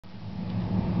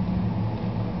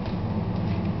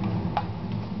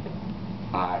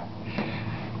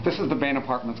This is the Bain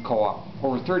Apartments Co-op.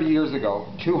 Over 30 years ago,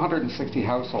 260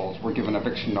 households were given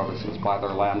eviction notices by their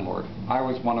landlord. I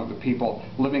was one of the people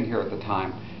living here at the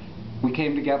time. We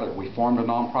came together. We formed a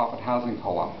non-profit housing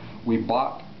co-op. We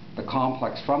bought the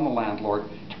complex from the landlord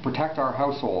to protect our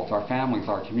households, our families,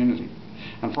 our community.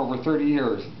 And for over 30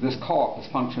 years, this co-op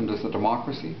has functioned as a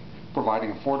democracy,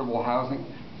 providing affordable housing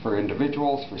for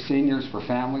individuals, for seniors, for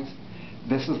families.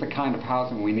 This is the kind of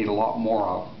housing we need a lot more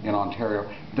of in Ontario.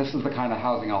 This is the kind of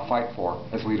housing I'll fight for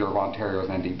as leader of Ontario's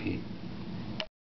NDP.